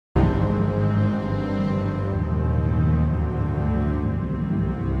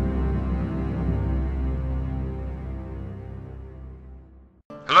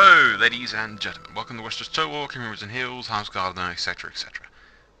Hello, ladies and gentlemen. Welcome to Westeros Total War, Kingdoms and Hills, House Gardener, etc., etc.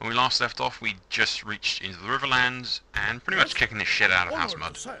 When we last left off, we just reached into the Riverlands and pretty much kicking the shit out of House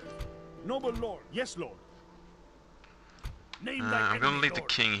Mud. Noble Lord, yes, Lord. I'm going to leave the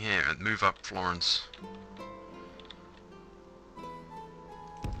king here and move up Florence.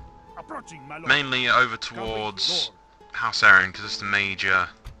 Approaching, my lord. Mainly over towards House Arryn, because it's the major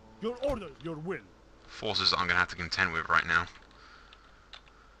your order, your will. forces that I'm going to have to contend with right now.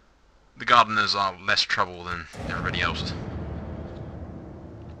 The Gardeners are less trouble than everybody else.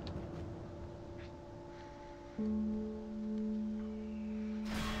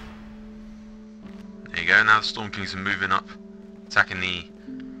 There you go, now the Storm Kings are moving up, attacking the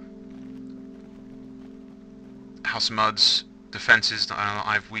House of Mud's defences.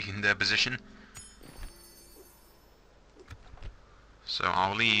 I've weakened their position. So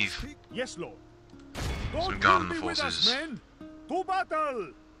I'll leave yes, Lord. some Gardener forces. Us, men. To battle!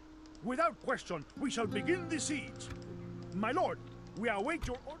 Without question, we shall begin the siege. My lord, we await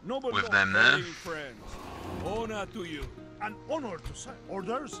your noble with lord. them there. Friends, honor to you. An honor to serve.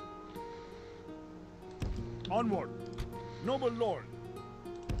 Orders? Onward, noble lord.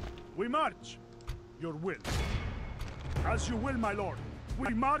 We march. Your will. As you will, my lord.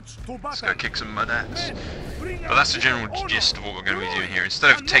 We march to battle. Let's go kick some mud axe. Men, But that's the general gist of what we're going to be doing here.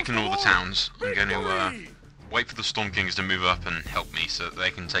 Instead of taking all the towns, I'm going to wait for the Storm Kings to move up and help me so that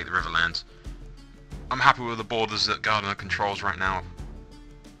they can take the Riverlands. I'm happy with the borders that Gardener controls right now.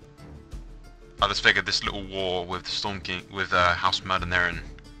 I just figured this little war with the Storm King, with House Mud and there, and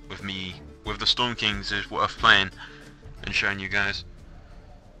with me, with the Storm Kings, is worth playing and showing you guys.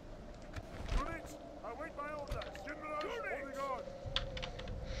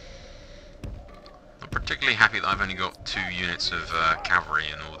 I'm particularly happy that I've only got 2 units of cavalry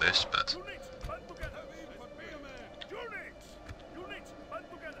and all this, but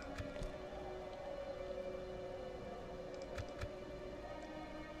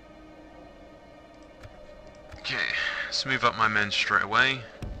okay, let's move up my men straight away.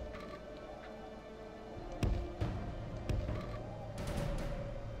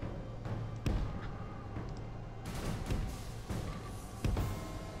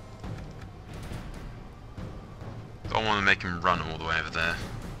 Don't want to make him run all the way over there.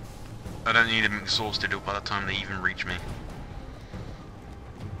 I don't need him exhausted by the time they even reach me.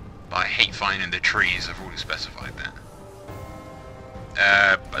 But I hate finding the trees, I've already specified that.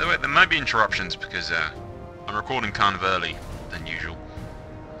 By the way, there might be interruptions because I'm recording kind of early than usual.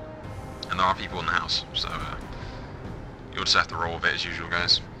 And there are people in the house, so you'll just have to roll with it as usual,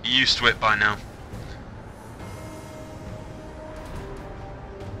 guys. You're used to it by now.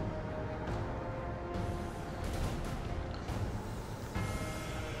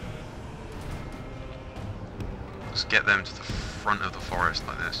 Let's get them to the front of the forest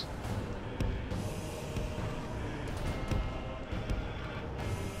like this.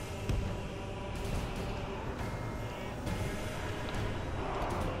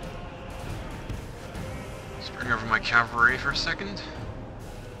 Let's bring over my cavalry for a second.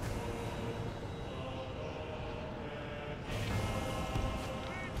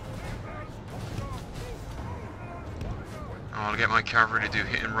 I'll get my cavalry to do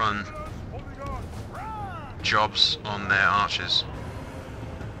hit and run jobs on their archers.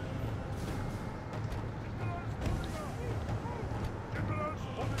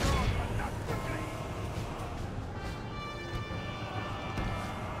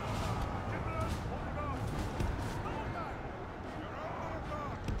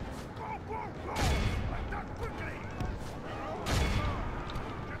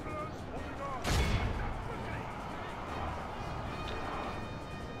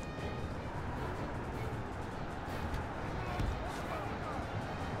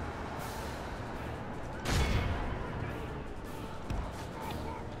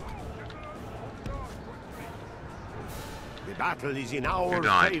 The battle is in our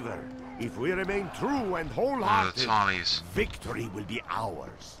favor. If we remain true and wholehearted, victory will be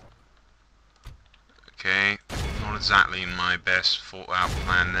ours. Okay, not exactly my best thought out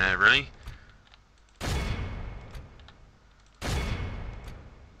plan there, really.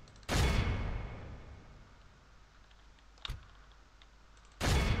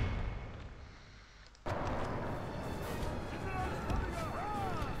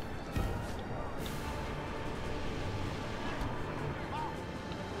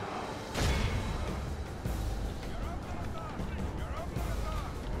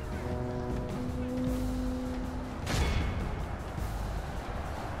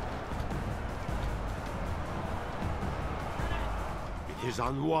 It is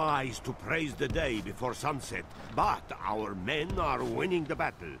unwise to praise the day before sunset, but our men are winning the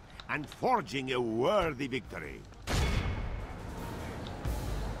battle and forging a worthy victory.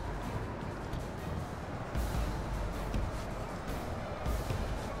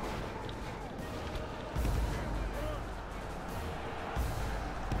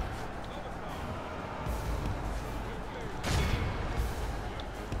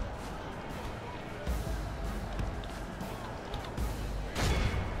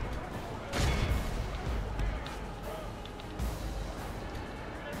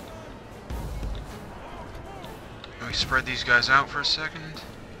 Spread these guys out for a second.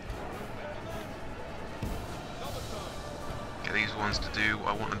 Get these ones to do what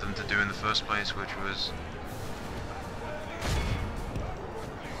I wanted them to do in the first place, which was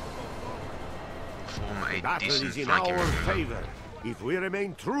form a decent flanking our maneuver. favor. If we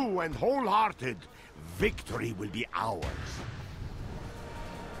remain true and wholehearted, victory will be ours.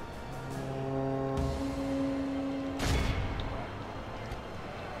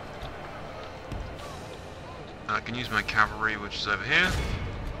 I can use my cavalry, which is over here.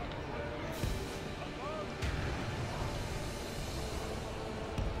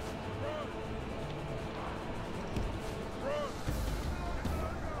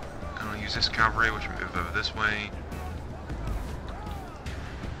 And I'll use this cavalry, which will move over this way.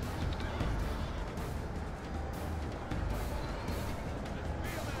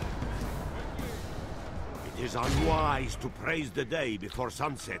 It is unwise to praise the day before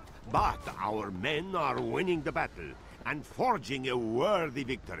sunset, but our men are winning the battle and forging a worthy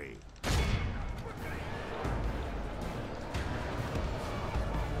victory.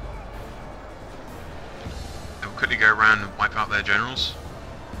 They'll quickly go around and wipe out their generals.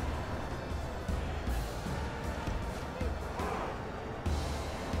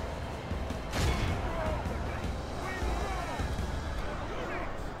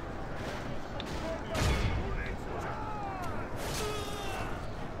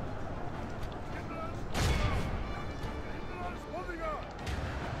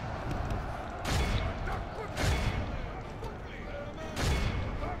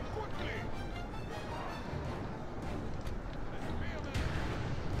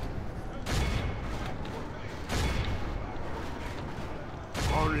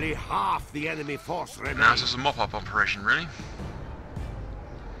 Only half the enemy force remains. Now it's just a mop-up operation, really.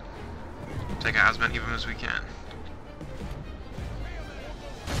 Take out as many of them as we can.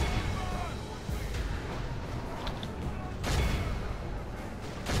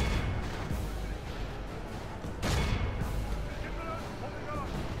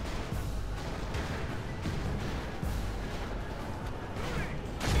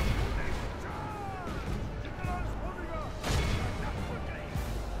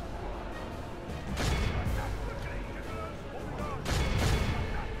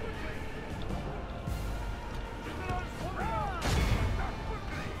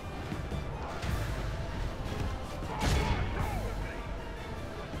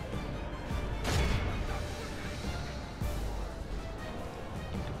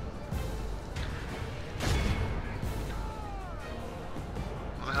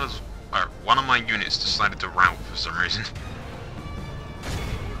 One of my units decided to rout for some reason.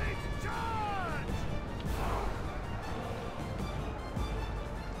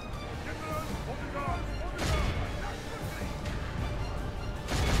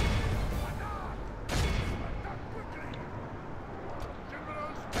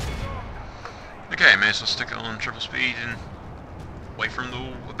 Okay, may as well stick it on triple speed and wait for them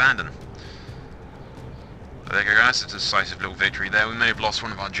to abandon. But there you go guys, it's a decisive little victory there. We may have lost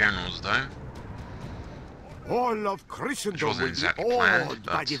one of our generals though. All of Christendom will exactly be planned, awed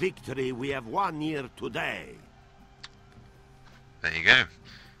but by the victory we have won here today. There you go.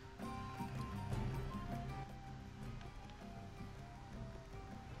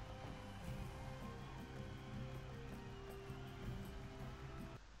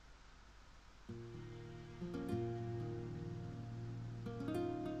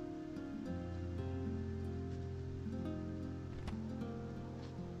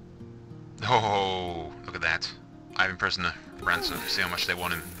 Oh, look at that. Ivan prisoner ransom. See how much they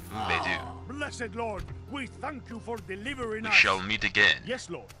want him. Ooh, they do. Blessed Lord, we thank you for delivering us. We shall meet again. Yes,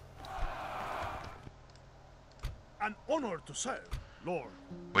 Lord. An honor to serve, Lord.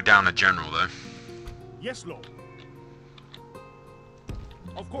 We're down a general though. Yes, Lord.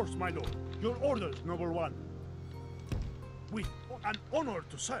 Of course, my Lord. Your orders, noble one. With an honor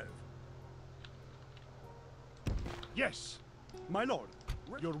to serve. Yes, my Lord.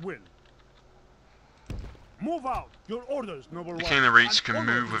 Your will. Move out. Your orders, noble one. The King of the Reeds An can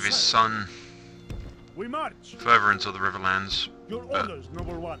honor move to with his serve. son We march. further into the Riverlands. Your but orders,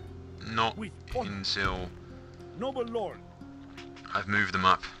 noble one. not With honor. until Noble lord. I've moved them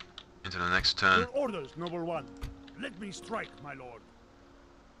up into the next turn. Your orders, noble one. Let me strike, my lord.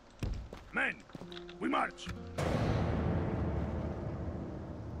 Men, we march.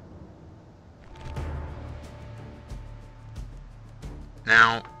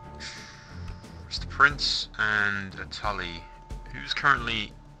 Now, it's the Prince and a Tully, who's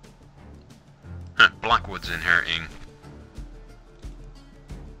currently Blackwood's inheriting.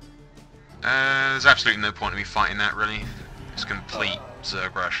 There's absolutely no point in me fighting that, really. It's complete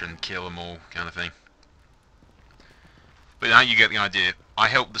Zergrush and kill them all kind of thing. But now you get the idea. I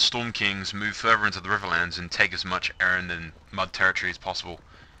help the Storm Kings move further into the Riverlands and take as much Arryn and Mud territory as possible.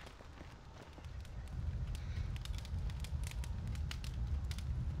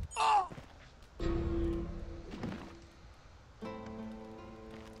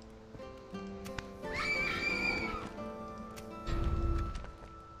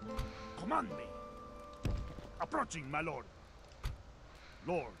 Command me. Approaching, my lord.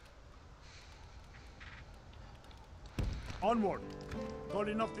 Lord. Onward.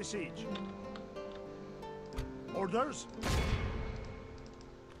 Calling off the siege. Orders?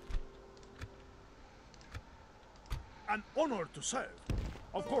 An honor to serve.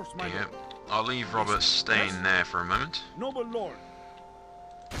 Of course, my Yep. lord. I'll leave Robert staying there for a moment. Noble lord.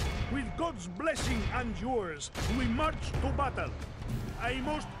 With God's blessing and yours, we march to battle. A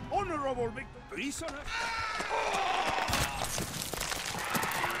most honorable victory. Prisoner?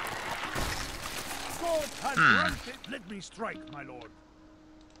 God has granted. Let me strike, my lord.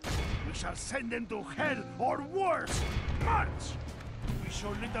 We shall send them to hell or worse. March! We show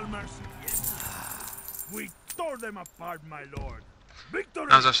little mercy. We tore them apart, my lord. Victory!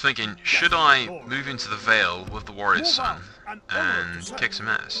 As I was thinking, should Yes, I Lord. move into the Vale with the Warrior's Move Son out and honor and to kick serve. some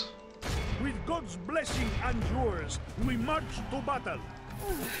ass? With God's blessing and yours, we march to battle.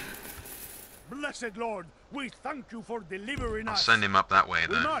 Blessed Lord, we thank you for delivering I'll us. send him up that way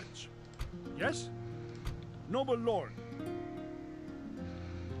We though. march. Yes? Noble Lord.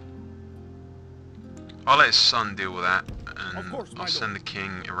 I'll let his son deal with that, and Of course, my I'll send the lord.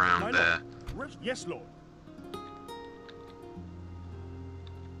 king around My there. Lord. Yes, Lord.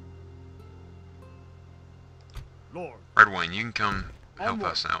 Lord. Redwine, you can come help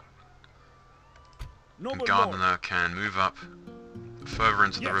Onward. us out. And Noble Lord. Gardener can move up further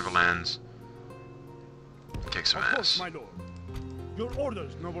into the Yes. Riverlands, kick some Of course, ass. my lord. Your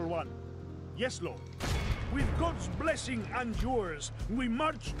orders, noble one. Yes, Lord. With God's blessing and yours, we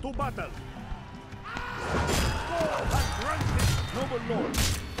march to battle. God has granted, noble lord.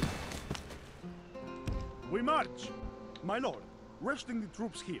 We march. My lord, resting the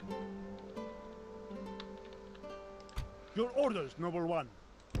troops here. Your orders, noble one.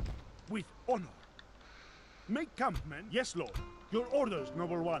 With honor. Make camp, men. Yes, Lord. Your orders,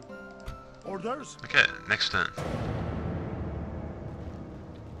 noble one. Orders? Okay, next turn.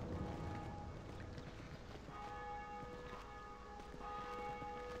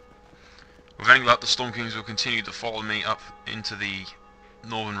 With any luck, the Storm Kings will continue to follow me up into the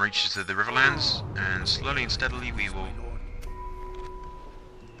northern reaches of the Riverlands, and slowly and steadily we will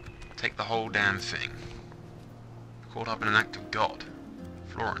take the whole damn thing. Caught up in an act of God.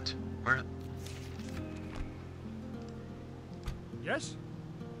 Florent, where? Yes?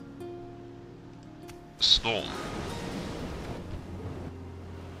 Storm.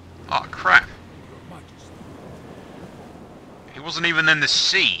 Oh crap! Your Majesty. He wasn't even in the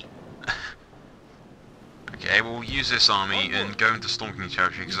sea! Okay, we'll use this army and go into Storm King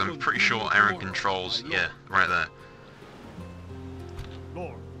territory because I'm pretty sure Arryn controls, yeah, right there.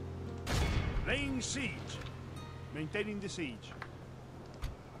 Lord. Laying siege. Maintaining the siege.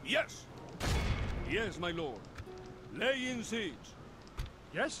 Yes. Yes, my lord. Lay in siege.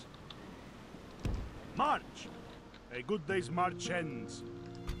 Yes? March. A good day's march ends.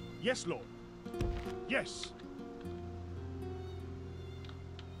 Yes, Lord. Yes.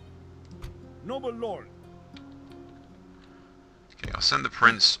 Noble Lord. Okay, I'll send the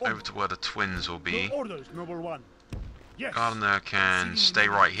prince over to where the twins will be. Your orders, noble one. Yes. Gardener can stay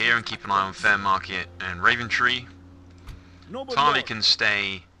right here and keep an eye on Fair Market and Raventree. Noble Tali Lord. can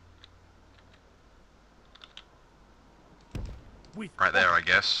stay With right there, honor. I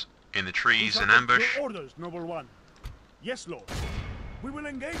guess, in the We trees shall in take ambush. Your orders, noble one. Yes, Lord. We will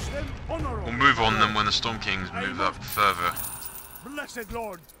engage them honorably. We'll move on them when the Storm Kings move up further. Blessed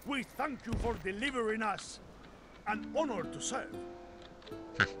Lord, we thank you for delivering us. An honor to serve.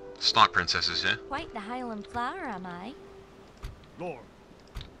 Snipe princesses here. Quite the Highland flower, am I? Lord.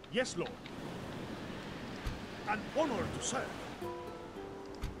 Yes, Lord. An honor to serve.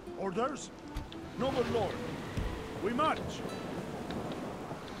 Orders? Noble Lord. We march.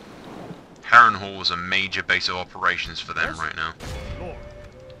 Harrenhal is a major base of operations for them right now. Lord,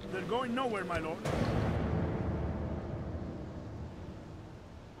 they're going nowhere, my lord.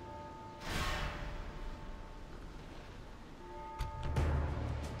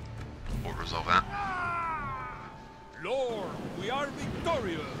 We'll resolve that. Lord, we are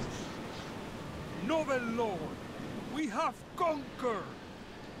victorious. Noble Lord, we have conquered.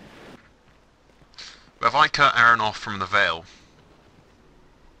 But if I cut Arryn off from the Vale,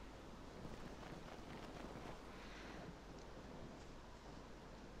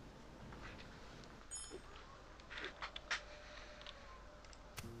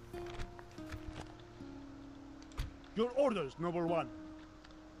 Your orders, noble one.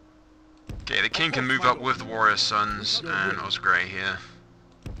 okay, the king can move up with the warrior sons and Osgrey here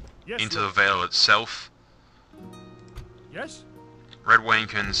Yes, into the lord. Vale itself. Yes? Redwayne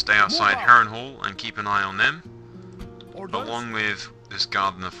can stay outside Move out. Harrenhal and keep an eye on them, Orders? along with this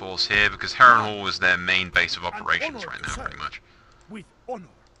Gardener force here, because Harrenhal is their main base of An operations honor right to now, serve. pretty much. With honor.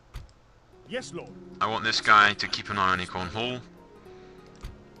 Yes, lord. I want this guy to keep an eye on Ecorn Hall.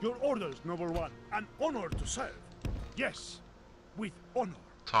 Your orders, noble one. An honor to serve. Yes. With honor.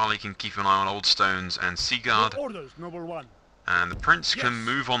 Tarly can keep an eye on Old Stones and Seaguard, Your orders, noble one. and the Prince can Yes.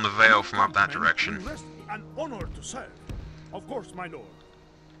 move on the Vale from up that Men, direction. we rest an honor to serve. Of course, my lord.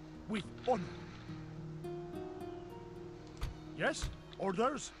 With honor. Yes?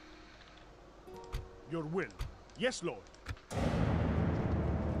 Orders? Your will. Yes, lord.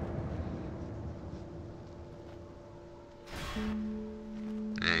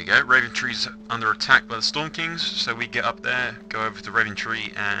 There you go, Raven Tree's under attack by the Storm Kings, so we get up there, go over to Raven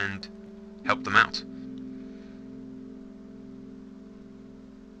Tree and help them out.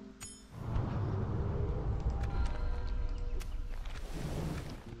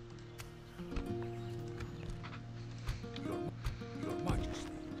 Your Majesty.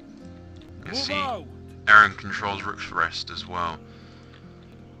 You Move see, out. Arryn controls Rook's Rest as well.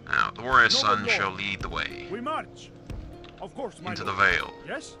 Now, the warrior son Lord. shall lead the way We march. Of course, my into the lord. Vale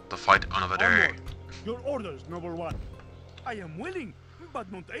Yes? to fight another day. Onward. Your orders, noble one. I am willing,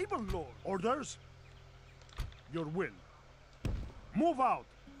 but not able, lord. Orders? Your will. Move out.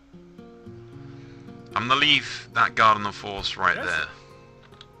 I'm gonna leave that Gardener force right Yes? there.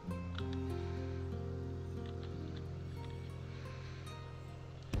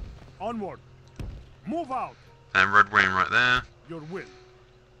 Onward. Move out. And Redwayne right there. Your will.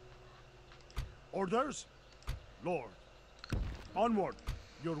 Orders? Lord. Onward.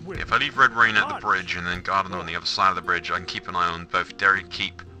 Your will. If I leave Redwayne at the March. bridge and then Gardener on the other side of the bridge, I can keep an eye on both Derry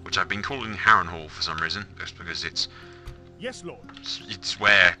Keep, which I've been calling Harrenhal for some reason, just because it's Yes, Lord.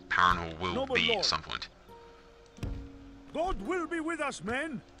 where Harrenhal will Noble be Lord. at some point. God will be with us,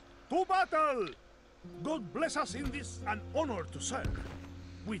 men. To battle. God bless us in this an honor to serve.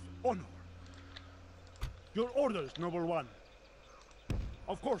 With honor. Your orders, noble one.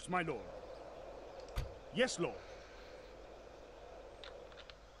 Of course, my lord. Yes, Lord.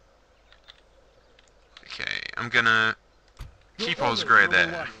 Okay, I'm gonna Your keep orders, Osgrey noble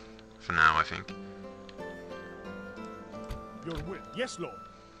there one. for now, I think. Your will. Yes, Lord.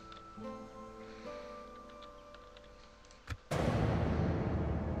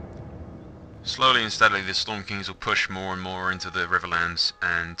 Slowly and steadily, the Storm Kings will push more and more into the Riverlands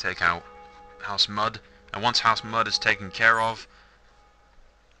and take out House Mud. And once House Mud is taken care of,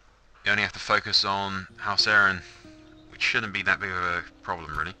 you only have to focus on House Arryn, which shouldn't be that big of a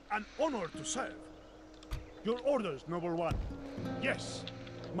problem, really. An honor to serve. Your orders, noble one. Yes,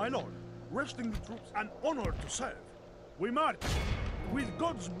 my lord. Resting the troops, an honor to serve. We march. With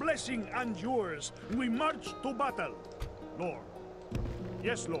God's blessing and yours, we march to battle. Lord.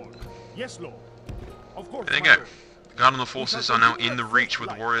 Yes, Lord. Yes, Lord. Of course, There you my go. lord. Gardener forces are now in the reach with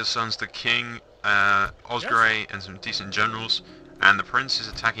the Warrior Sons, the King, Osgrey, and some decent generals, and the Prince is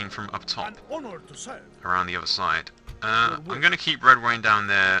attacking from up top, An honor to serve. around the other side. I'm going to keep Redwayne down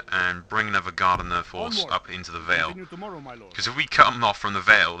there and bring another Gardener force Onward. up into the Vale, Continue tomorrow, my lord. because if we cut them off from the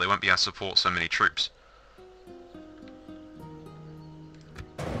Vale, they won't be able to support so many troops.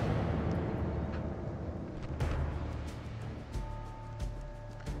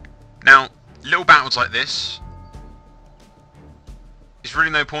 Now, little battles like this, there's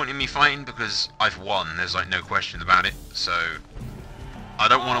really no point in me fighting because I've won, there's like no question about it, so I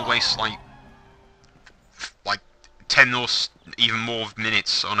don't want to waste like 10 or even more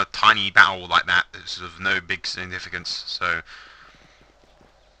minutes on a tiny battle like that. It's of no big significance, so...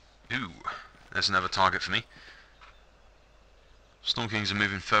 Ooh, there's another target for me. Storm Kings are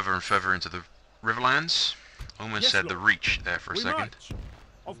moving further and further into the Riverlands. Almost Yes, said the Lord. Reach there for a We second. march.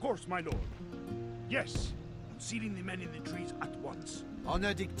 Of course, my lord. Yes. sealing the men in the trees at once.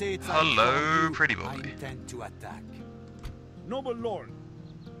 Honor dictates. Hello, pretty boy. I intend to attack. Noble lord,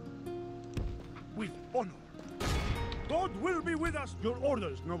 with honor. God will be with us. Your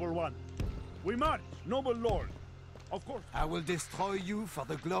orders, noble one. We march, noble lord. Of course. I will destroy you for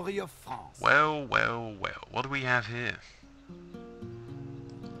the glory of France. Well, well, well. What do we have here?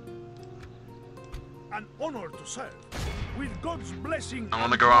 An honor to serve. With God's blessing. I want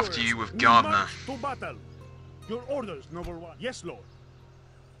to and go after yours, you with we Gardner. march to battle. Your orders, noble one. Yes, lord.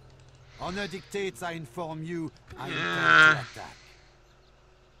 Honor dictates. I inform you. I Yeah. intend to attack.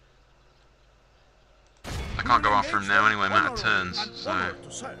 I can't go We after him engage now them anyway, I'm out of honorably turns, and so... honor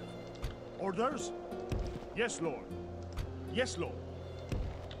to serve. Orders? Yes, lord. Yes, lord.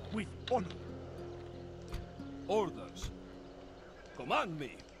 With honor. Orders. Command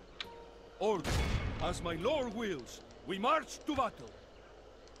me. Orders. As my lord wills, we march to battle.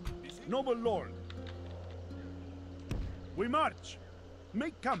 Noble lord. We march.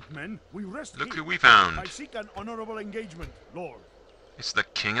 Make camp, men. We rest Look here. who we found. I seek an honorable engagement, lord. It's the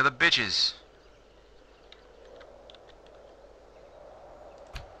king of the bitches.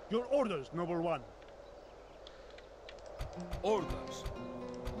 Your orders, noble one. Orders.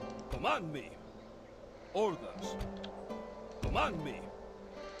 Command me. Orders. Command me.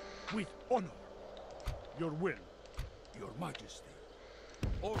 With honor. Your will. Your Majesty.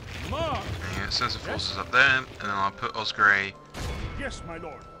 Orders. March! Yeah, it says the forces up there, and then I'll put Osgray Yes, my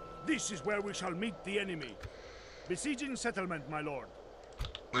lord. This is where we shall meet the enemy. Besieging settlement, my lord.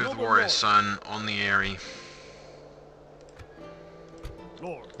 with Noble Warrior lord. Son on the Eyrie.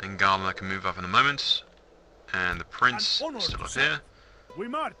 Lord. And Gardner can move up in a moment. And the Prince An honor is still to up serve. here. We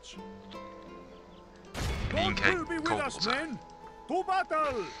march. Bean God cake, will be with cold us, water. men. To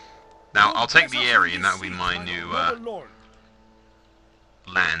battle. Now, God I'll take bless the us in Eyrie, and this that'll be siege, my my new noble lord.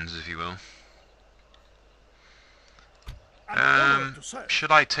 lands, if you will. An honor to serve.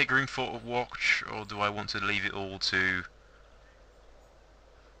 Should I take Greenfort Watch, or do I want to leave it all to...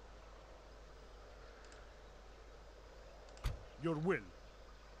 Your will.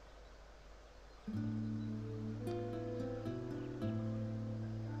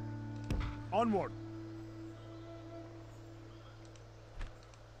 Onward.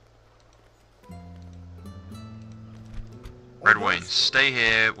 Redwayne, stay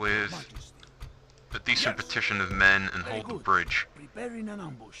here with Majesty. a decent Yes. petition of men and Very hold the good. bridge. Preparing an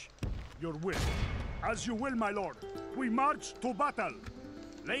ambush. Your will. As you will, my lord. We march to battle.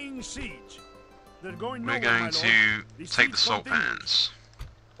 Laying siege. They're going We're nowhere, my going lord. to The take the siege salt continues. pans.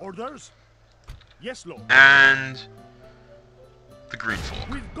 Orders? Yes, lord. And the Greenfort.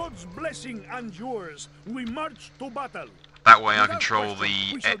 With God's blessing and yours, we march to battle. That way I Without control question,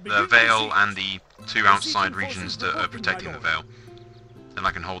 we the shall begin the Vale siege. and the two The outside sieging regions forces that are reporting, protecting my the Vale. Then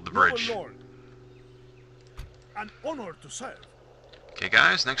I can hold the bridge. Noble lord. An honor to serve. Okay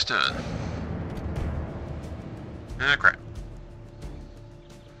guys, next turn. Ah, crap.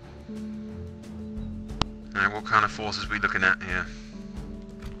 Alright, what kind of forces are we looking at here?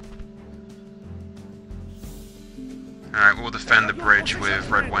 Alright, we'll defend the bridge with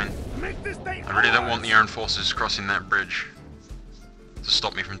Redwayne. Make this day I really don't want ours. the Arryn forces crossing that bridge to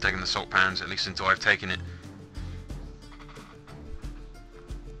stop me from taking the salt pans, at least until I've taken it.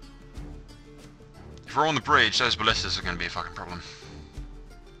 If we're on the bridge, those ballistas are going to be a fucking problem.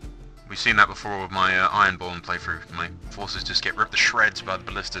 We've seen that before with my Ironborn playthrough. My forces just get ripped to shreds by the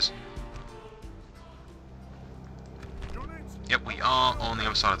ballistas. Units, Yep, we are on the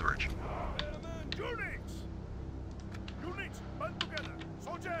other side of the bridge. units, units, band together.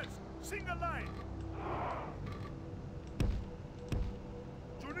 Soldiers, single line.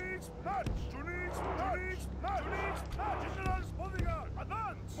 Units, march. Units, march. Units, march. Units, march. General's bodyguard,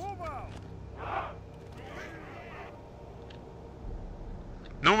 advance. Move out.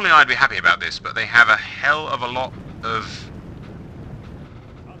 Normally I'd be happy about this, but they have a hell of a lot of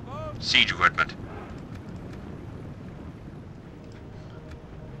siege equipment.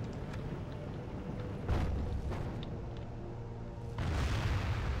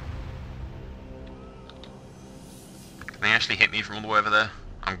 Can they actually hit me from all the way over there?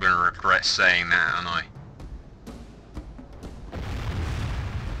 I'm going to regret saying that, aren't I?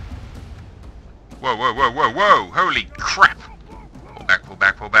 Whoa, whoa, whoa, whoa, whoa! Holy crap! Pull back, pull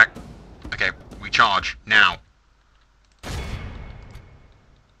back, pull back. Okay, we charge, now.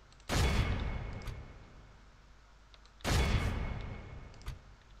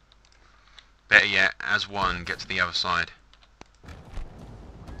 Better yet, as one, get to the other side.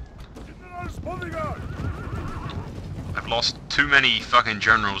 General's bodyguard. I've lost too many fucking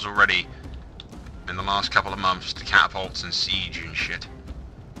generals already in the last couple of months to catapults and siege and shit.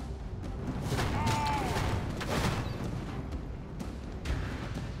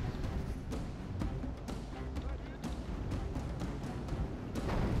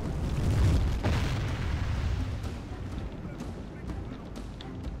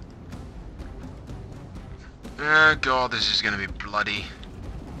 Oh god, this is gonna be bloody.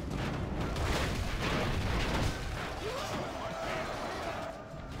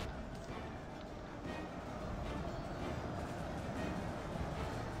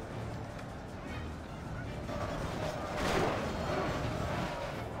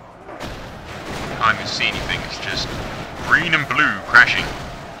 Can't even see anything, it's just green and blue crashing.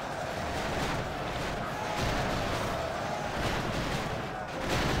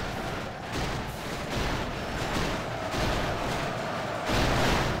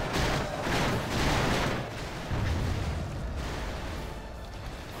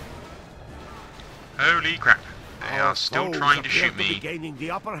 Holy crap. They are still trying to shoot me gaining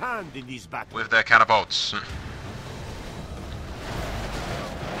the upper hand in these battles. with their catapults.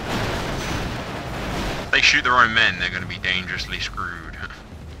 If they shoot their own men, they're going to be dangerously screwed.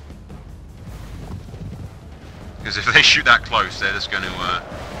 Because if they shoot that close, they're just going to...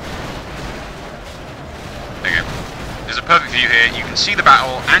 There you go. There's a perfect view here. You can see the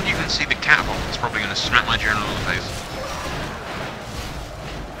battle, and you can see the catapult. It's probably going to smack my general in the face.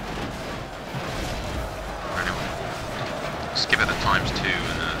 Skip it at times 2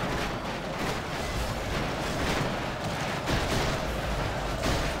 and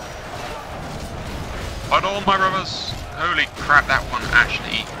fight on, my brothers! Holy crap, that one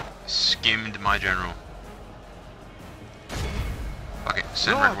actually skimmed my general. Fuck it,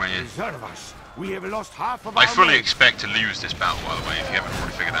 send Red Wing in. We have lost half of I our fully men. expect to lose this battle, by the way, if you haven't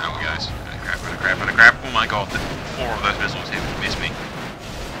already figured that out, guys. Holy crap. Oh my god, 4 of those missiles hit missed me.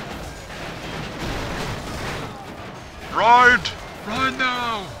 Ride! Ride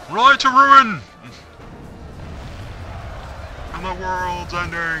now! Ride to ruin! And the world's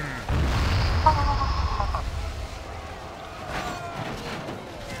ending!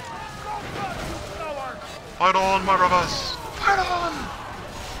 Fight on, my brothers! Fight on!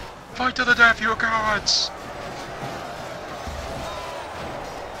 Fight to the death, you cowards!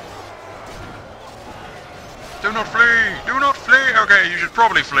 Do not flee! Do not flee! Okay, you should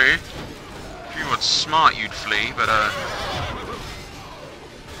probably flee. If you were smart, you'd flee, but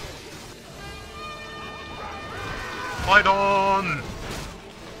fight on!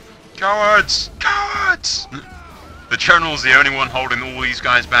 Cowards! Cowards! The general's the only one holding all these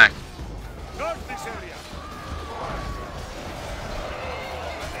guys back. Guard this area.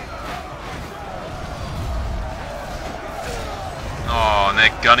 Oh, and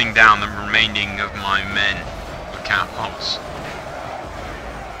they're gunning down the remaining of my men with catapults.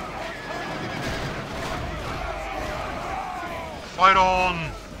 Fight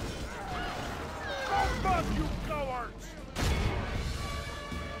on! Come back, you cowards!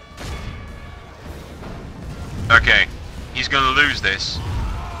 Okay, he's gonna lose this,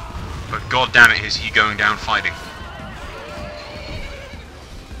 but god damn it, is he going down fighting.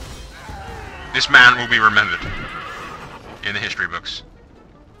 This man will be remembered in the history books.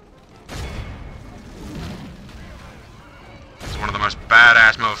 It's one of the most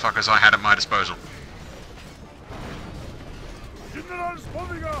badass motherfuckers I had at my disposal.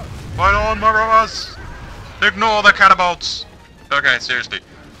 Fight on, my brothers! Ignore the catapults! Okay, seriously.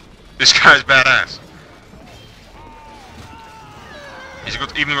 This guy's badass. He's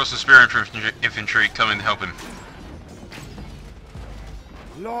even got some spear infantry coming to help him.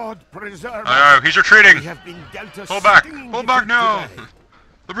 Lord preserve Oh, he's retreating! We have been dealt a Pull back! stinging Pull back defeat now! today.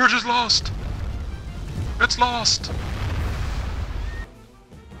 The bridge is lost! It's lost!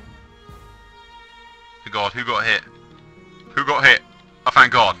 Oh god, who got hit? Who got hit? Oh,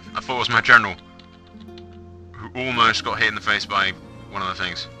 thank god. I thought it was my general. Who almost got hit in the face by one of the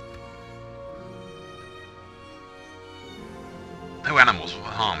things. No animals were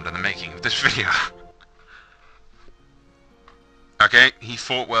harmed in the making of this video. Okay, he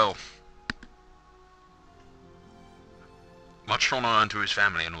fought well. Much honor unto his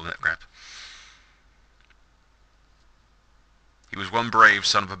family and all that crap. He was one brave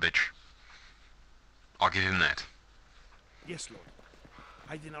son of a bitch. I'll give him that. Yes, Lord.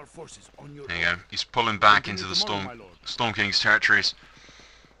 Hiding our forces on your There you go. He's pulling back into the Storm King's territories.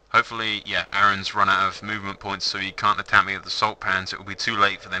 Hopefully, yeah, Arryns run out of movement points so he can't attack me with the salt pans. It will be too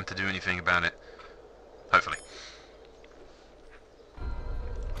late for them to do anything about it. Hopefully.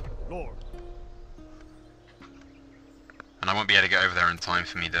 Lord. And I won't be able to get over there in time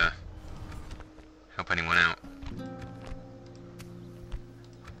for me to help anyone out.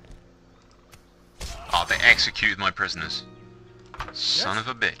 Oh, they executed my prisoners. Son of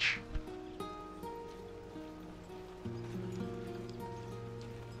a bitch.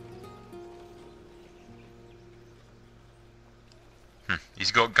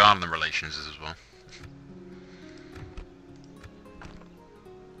 He's got gardener relations as well.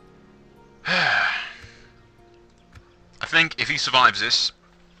 think if he survives this,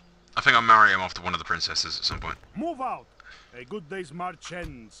 I think I'll marry him off to one of the princesses at some point. Move out. A good day's march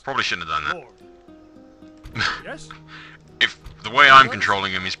ends. Probably shouldn't have done that. Lord. Yes? If the way I'm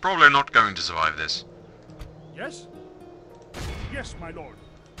controlling him, he's probably not going to survive this. Yes? Yes, my lord.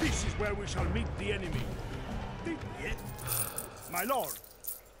 This is where we shall meet the enemy. My lord,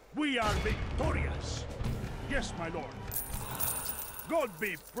 we are victorious. Yes, my lord. God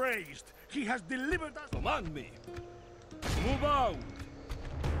be praised. He has delivered us. Command me. Move out.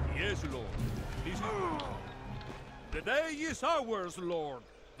 Yes, Lord. This is... The day is ours, Lord.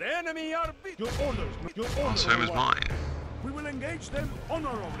 The enemy are beaten. Your orders, your orders. So is mine. We will engage them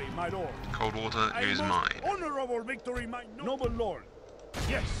honorably, my lord. Cold water is mine. Honorable victory, my noble lord.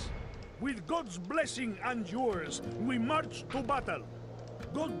 Yes, with God's blessing and yours, we march to battle.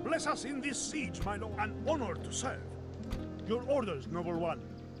 God bless us in this siege, my lord. An honor to serve. Your orders, noble one.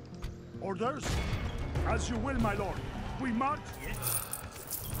 Orders? As you will, my lord. We march.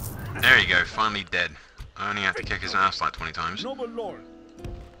 There you go, finally dead. I only have to kick his ass like 20 times. Noble lord,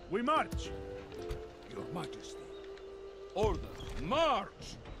 we march. Your Majesty. Order.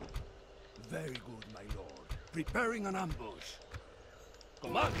 March. Very good, my lord. Preparing an ambush.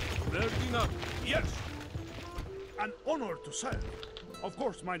 Command. Flirting up. Yes. An honor to serve. Of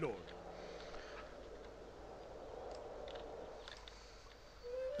course, my lord.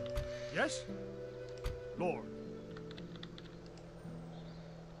 Yes? Lord.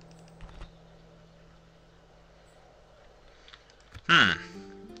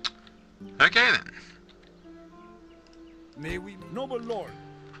 Okay then. May we... Noble lord.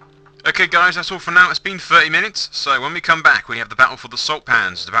 Okay guys, that's all for now. It's been 30 minutes, so when we come back we have the battle for the Salt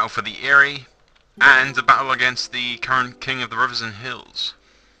Pans, the battle for the Eyrie, and the battle against the current King of the Rivers and Hills,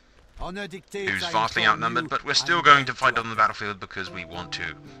 Honor dictates who's I vastly inform outnumbered, you, but we're I still am going to going fight on the battlefield because we want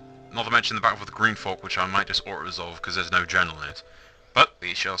to. Not to mention the battle for the Green Folk, which I might just auto-resolve because there's no journal in it. But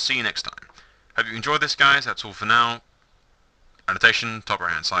we shall see you next time. Hope you enjoyed this guys, that's all for now. Annotation, top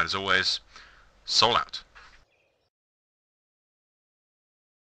right hand side as always. Soul out.